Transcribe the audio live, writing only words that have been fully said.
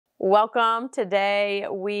Welcome. Today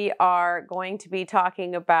we are going to be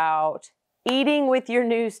talking about eating with your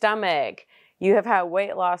new stomach. You have had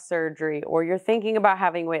weight loss surgery, or you're thinking about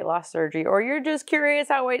having weight loss surgery, or you're just curious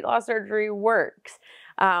how weight loss surgery works.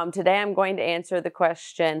 Today I'm going to answer the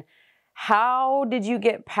question, how did you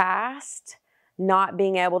get past not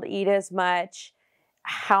being able to eat as much?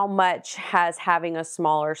 How much has having a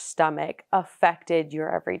smaller stomach affected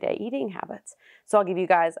your everyday eating habits? So I'll give you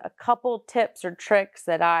guys a couple tips or tricks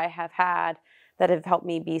that I have had that have helped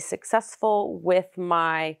me be successful with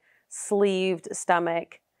my sleeved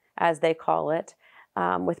stomach, as they call it,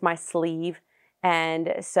 with my sleeve.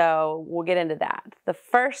 And so we'll get into that. The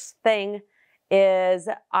first thing is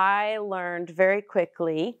I learned very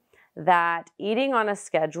quickly that eating on a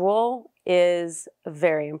schedule is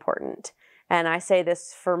very important. And I say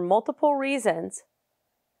this for multiple reasons.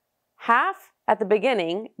 Half at the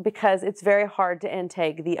beginning, because it's very hard to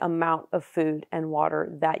intake the amount of food and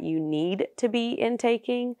water that you need to be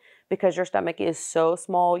intaking, because your stomach is so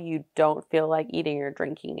small you don't feel like eating or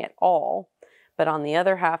drinking at all. But on the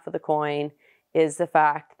other half of the coin is the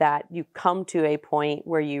fact that you come to a point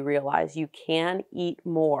where you realize you can eat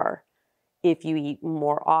more if you eat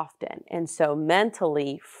more often. And so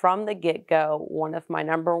mentally, from the get-go, one of my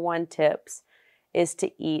number one tips is to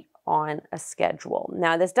eat on a schedule.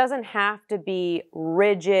 Now, this doesn't have to be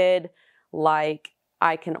rigid, like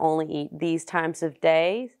I can only eat these times of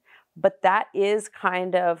days, but that is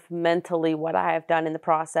kind of mentally what I have done in the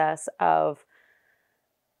process of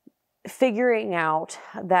figuring out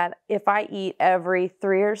that if I eat every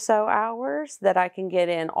 3 or so hours, that I can get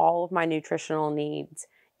in all of my nutritional needs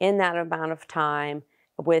in that amount of time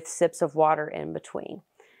with sips of water in between.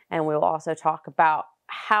 And we'll also talk about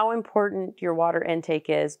how important your water intake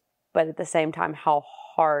is, but at the same time, how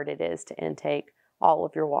hard it is to intake all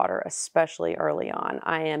of your water, especially early on.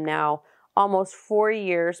 I am now almost 4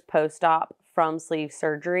 years post-op from sleeve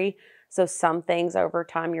surgery. So some things over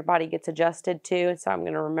time your body gets adjusted to. And so I'm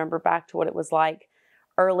going to remember back to what it was like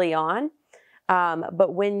early on.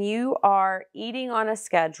 But when you are eating on a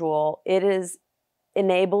schedule, it is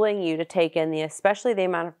enabling you to take in especially the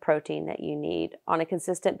amount of protein that you need on a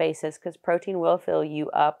consistent basis, because protein will fill you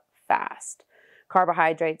up fast.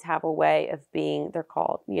 Carbohydrates have a way of being, they're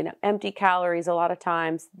called, empty calories. A lot of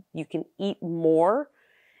times you can eat more,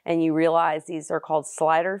 and you realize these are called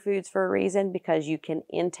slider foods for a reason, because you can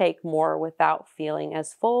intake more without feeling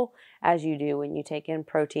as full as you do when you take in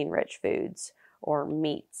protein-rich foods or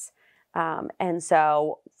meats. And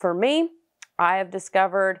so for me, I have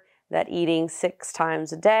discovered that eating 6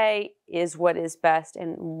 times a day is what is best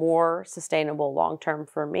and more sustainable long-term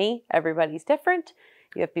for me. Everybody's different.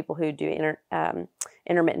 You have people who do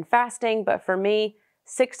intermittent fasting, but for me,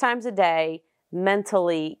 6 times a day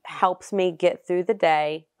mentally helps me get through the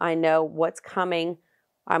day. I know what's coming.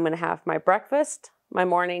 I'm going to have my breakfast, my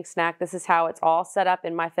morning snack. This is how it's all set up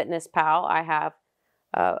in my Fitness Pal. I have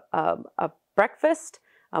a breakfast,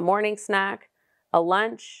 a morning snack, a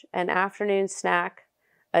lunch, an afternoon snack,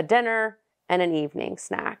 a dinner, and an evening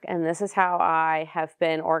snack. And this is how I have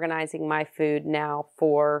been organizing my food now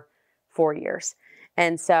for 4 years.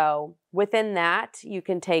 And so within that, you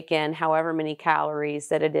can take in however many calories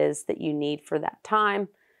that it is that you need for that time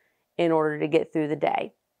in order to get through the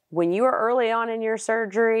day. When you are early on in your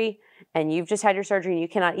surgery and you've just had your surgery and you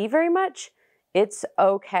cannot eat very much, it's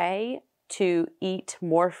okay to eat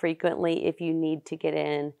more frequently if you need to get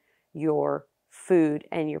in your food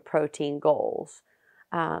and your protein goals.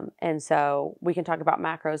 And so we can talk about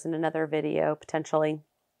macros in another video potentially,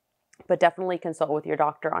 but definitely consult with your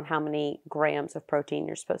doctor on how many grams of protein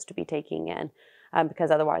you're supposed to be taking in,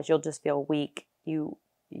 because otherwise you'll just feel weak.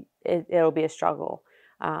 It'll be a struggle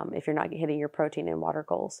if you're not hitting your protein and water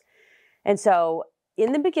goals. And so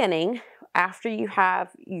in the beginning, after you have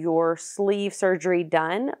your sleeve surgery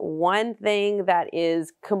done, one thing that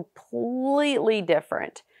is completely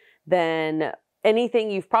different than anything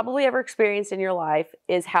you've probably ever experienced in your life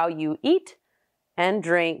is how you eat and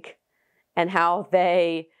drink, and how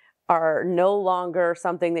they are no longer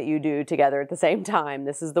something that you do together at the same time.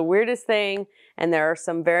 This is the weirdest thing, and there are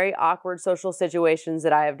some very awkward social situations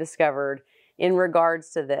that I have discovered in regards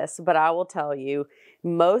to this, but I will tell you,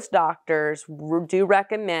 most doctors do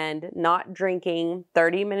recommend not drinking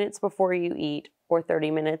 30 minutes before you eat or 30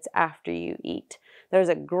 minutes after you eat. There's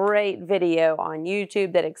a great video on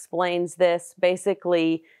YouTube that explains this.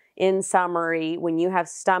 Basically, in summary, when you have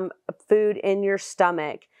food in your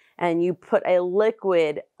stomach and you put a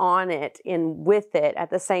liquid on it with it at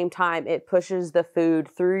the same time, it pushes the food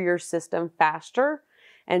through your system faster.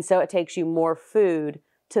 And so it takes you more food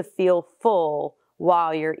to feel full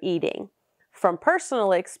while you're eating. from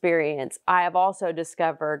personal experience, I have also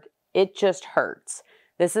discovered it just hurts.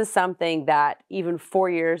 This is something that even 4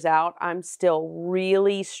 years out, I'm still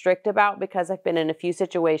really strict about because I've been in a few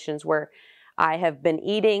situations where I have been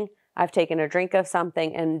eating, I've taken a drink of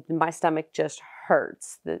something, and my stomach just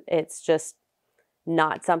hurts. It's just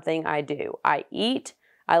not something I do. I eat,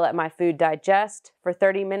 I let my food digest for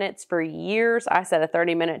 30 minutes. For years, I set a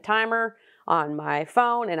 30-minute timer on my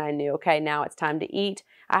phone and I knew, okay, now it's time to eat.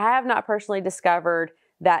 I have not personally discovered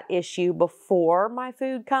that issue before my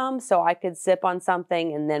food comes, so I could sip on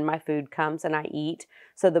something and then my food comes and I eat.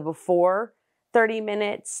 So the before 30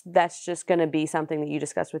 minutes, that's just going to be something that you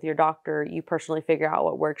discuss with your doctor. You personally figure out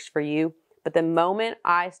what works for you. But the moment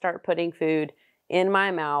I start putting food in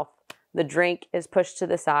my mouth, the drink is pushed to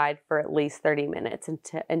the side for at least 30 minutes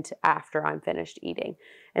until after I'm finished eating.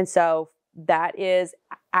 And so that is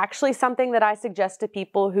actually something that I suggest to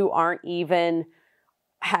people who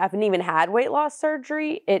haven't even had weight loss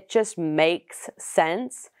surgery. It just makes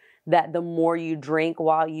sense that the more you drink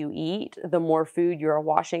while you eat, the more food you're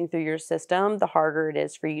washing through your system, the harder it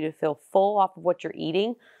is for you to feel full off of what you're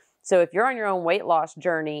eating. So if you're on your own weight loss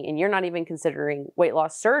journey and you're not even considering weight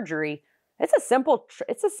loss surgery, it's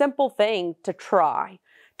a simple thing to try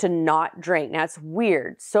to not drink. Now it's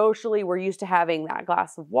weird. Socially, we're used to having that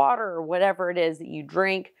glass of water or whatever it is that you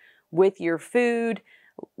drink with your food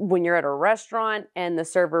when you're at a restaurant and the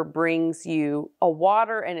server brings you a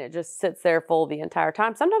water and it just sits there full the entire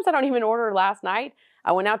time. Sometimes I don't even order. Last night,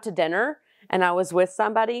 I went out to dinner and I was with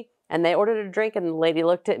somebody and they ordered a drink and the lady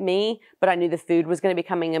looked at me, but I knew the food was going to be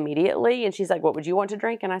coming immediately. And she's like, "What would you want to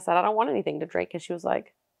drink?" And I said, "I don't want anything to drink." And she was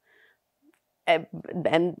like,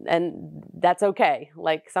 and that's okay.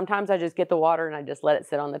 Like sometimes I just get the water and I just let it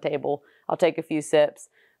sit on the table. I'll take a few sips,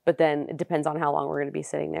 but then it depends on how long we're going to be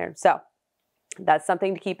sitting there. So that's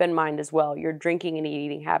something to keep in mind as well. Your drinking and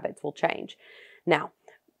eating habits will change. Now,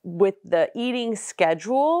 with the eating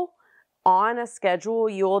schedule, on a schedule,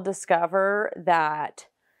 you'll discover that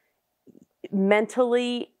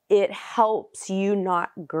mentally it helps you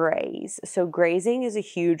not graze. So grazing is a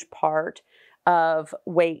huge part of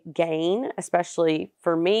weight gain, especially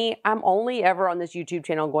for me. I'm only ever on this YouTube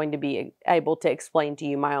channel going to be able to explain to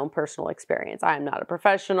you my own personal experience. I am not a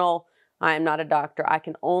professional. I am not a doctor. I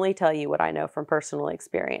can only tell you what I know from personal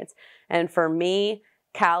experience. And for me,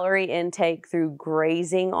 calorie intake through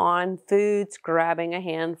grazing on foods, grabbing a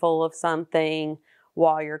handful of something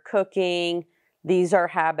while you're cooking, these are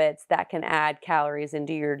habits that can add calories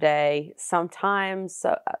into your day, sometimes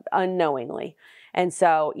unknowingly. And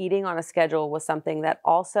so eating on a schedule was something that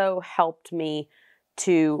also helped me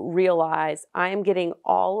to realize I am getting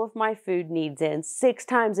all of my food needs in 6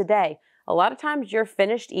 times a day. A lot of times you're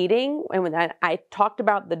finished eating, and when I talked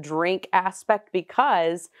about the drink aspect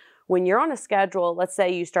because when you're on a schedule, let's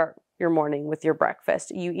say you start your morning with your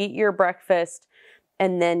breakfast. You eat your breakfast,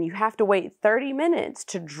 and then you have to wait 30 minutes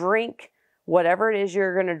to drink whatever it is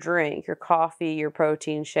you're going to drink, your coffee, your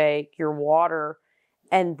protein shake, your water,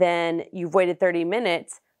 and then you've waited 30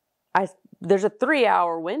 minutes. There's a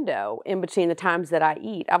 3-hour window in between the times that I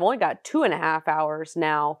eat. I've only got 2.5 hours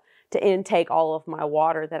now to intake all of my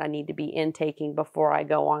water that I need to be intaking before I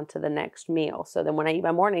go on to the next meal. So then when I eat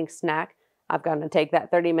my morning snack, I've got to take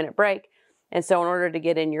that 30-minute break. And so in order to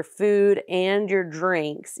get in your food and your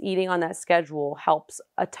drinks, eating on that schedule helps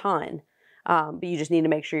a ton. But you just need to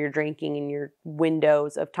make sure you're drinking in your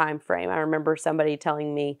windows of time frame. I remember somebody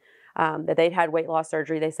telling me that they'd had weight loss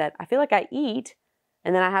surgery. They said, "I feel like I eat,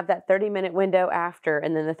 and then I have that 30-minute window after,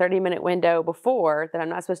 and then the 30-minute window before that I'm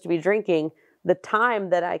not supposed to be drinking. The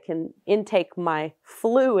time that I can intake my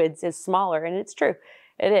fluids is smaller." And it's true.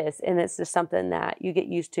 It is. And it's just something that you get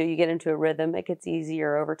used to. You get into a rhythm. It gets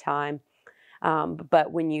easier over time.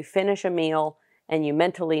 But when you finish a meal and you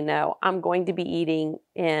mentally know, I'm going to be eating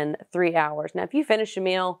in 3 hours. Now, if you finish a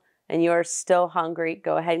meal and you're still hungry,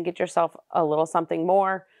 go ahead and get yourself a little something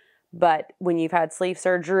more. But when you've had sleeve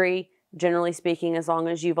surgery, generally speaking, as long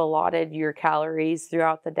as you've allotted your calories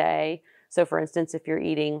throughout the day. So for instance, if you're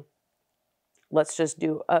eating, let's just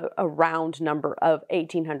do a round number of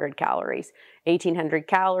 1,800 calories. 1,800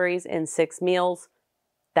 calories in 6 meals,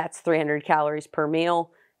 that's 300 calories per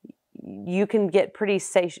meal. You can get pretty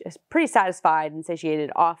satisfied and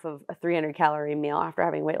satiated off of a 300-calorie meal after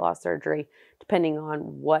having weight loss surgery, depending on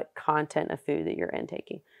what content of food that you're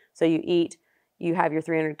intaking. So you eat, you have your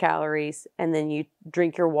 300 calories, and then you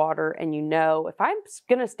drink your water, and you know, if I'm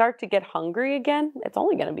going to start to get hungry again, it's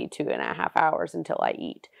only going to be 2.5 hours until I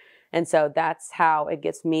eat. And so that's how it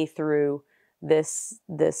gets me through this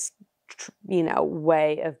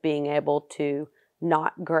way of being able to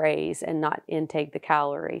not graze and not intake the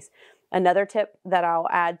calories. Another tip that I'll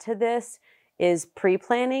add to this is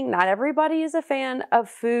pre-planning. Not everybody is a fan of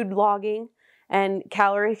food logging and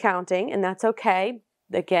calorie counting, and that's okay.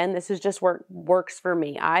 Again, this is just works for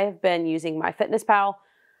me. I have been using MyFitnessPal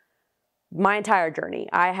my entire journey.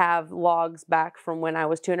 I have logs back from when I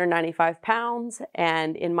was 295 pounds,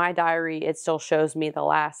 and in my diary, it still shows me the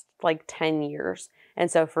last like 10 years.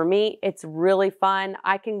 And so for me, it's really fun.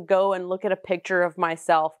 I can go and look at a picture of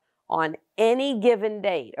myself on any given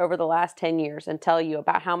date over the last 10 years and tell you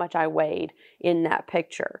about how much I weighed in that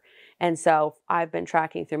picture. And so I've been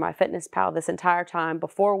tracking through MyFitnessPal this entire time,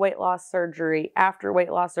 before weight loss surgery, after weight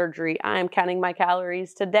loss surgery. I am counting my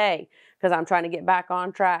calories today because I'm trying to get back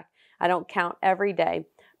on track. I don't count every day,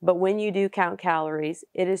 but when you do count calories,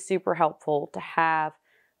 it is super helpful to have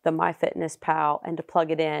the MyFitnessPal and to plug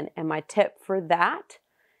it in. And my tip for that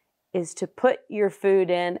is to put your food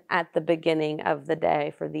in at the beginning of the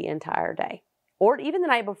day for the entire day, or even the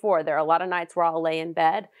night before. There are a lot of nights where I'll lay in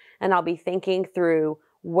bed and I'll be thinking through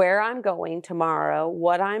where I'm going tomorrow,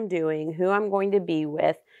 what I'm doing, who I'm going to be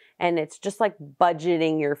with, and it's just like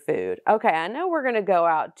budgeting your food. Okay, I know we're going to go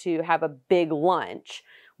out to have a big lunch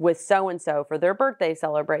with so-and-so for their birthday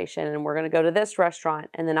celebration, and we're going to go to this restaurant,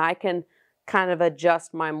 and then I can kind of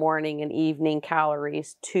adjust my morning and evening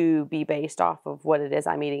calories to be based off of what it is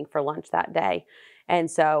I'm eating for lunch that day. And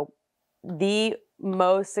so the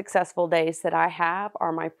most successful days that I have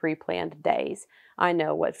are my pre-planned days. I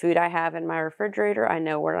know what food I have in my refrigerator. I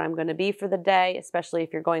know where I'm going to be for the day, especially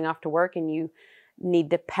if you're going off to work and you need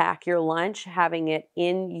to pack your lunch. Having it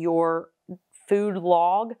in your food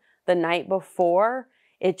log the night before,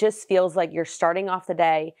 it just feels like you're starting off the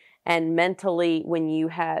day. And mentally, when you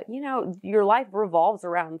have, your life revolves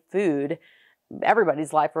around food.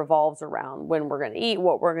 Everybody's life revolves around when we're going to eat,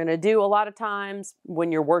 what we're going to do. A lot of times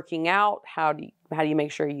when you're working out, how do you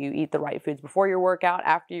make sure you eat the right foods before your workout,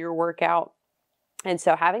 after your workout? And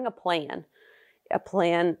so having a plan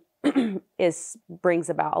brings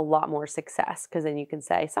about a lot more success, because then you can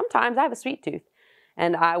say, sometimes I have a sweet tooth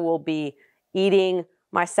and I will be eating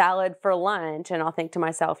my salad for lunch, and I'll think to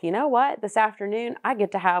myself, you know what, this afternoon I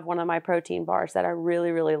get to have one of my protein bars that I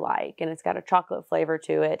really, really like, and it's got a chocolate flavor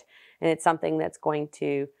to it, and it's something that's going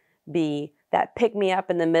to be that pick me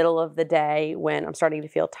up in the middle of the day when I'm starting to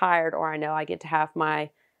feel tired, or I know I get to have my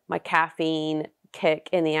caffeine kick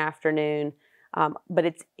in the afternoon, but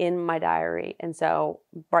it's in my diary. And so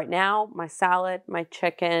right now, my salad, my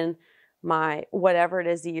chicken, my whatever it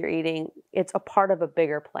is that you're eating, it's a part of a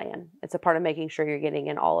bigger plan. It's a part of making sure you're getting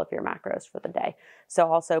in all of your macros for the day.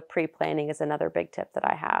 So also pre-planning is another big tip that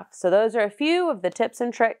I have. So those are a few of the tips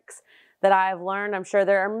and tricks that I've learned. I'm sure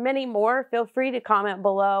there are many more. Feel free to comment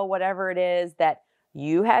below whatever it is that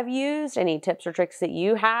you have used, any tips or tricks that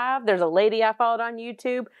you have. There's a lady I followed on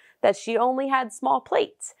YouTube that she only had small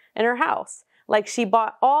plates in her house. Like, she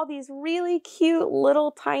bought all these really cute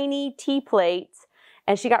little tiny tea plates,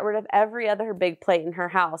 and she got rid of every other big plate in her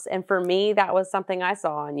house. And for me, that was something I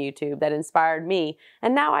saw on YouTube that inspired me.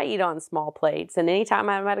 And now I eat on small plates. And anytime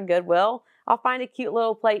I'm at a Goodwill, I'll find a cute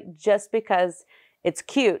little plate just because it's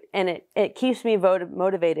cute. And it keeps me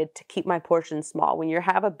motivated to keep my portions small. When you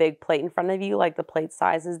have a big plate in front of you, like the plate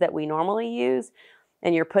sizes that we normally use,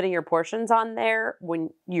 and you're putting your portions on there when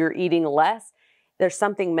you're eating less, there's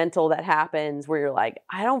something mental that happens where you're like,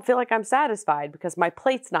 I don't feel like I'm satisfied because my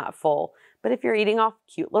plate's not full. But if you're eating off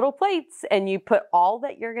cute little plates and you put all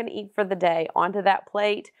that you're going to eat for the day onto that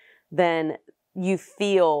plate, then you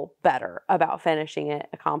feel better about finishing it,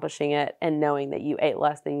 accomplishing it, and knowing that you ate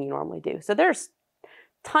less than you normally do. So there's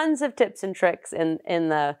tons of tips and tricks in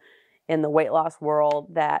the weight loss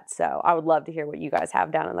world so I would love to hear what you guys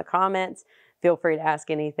have down in the comments. Feel free to ask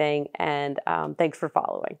anything, and thanks for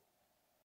following.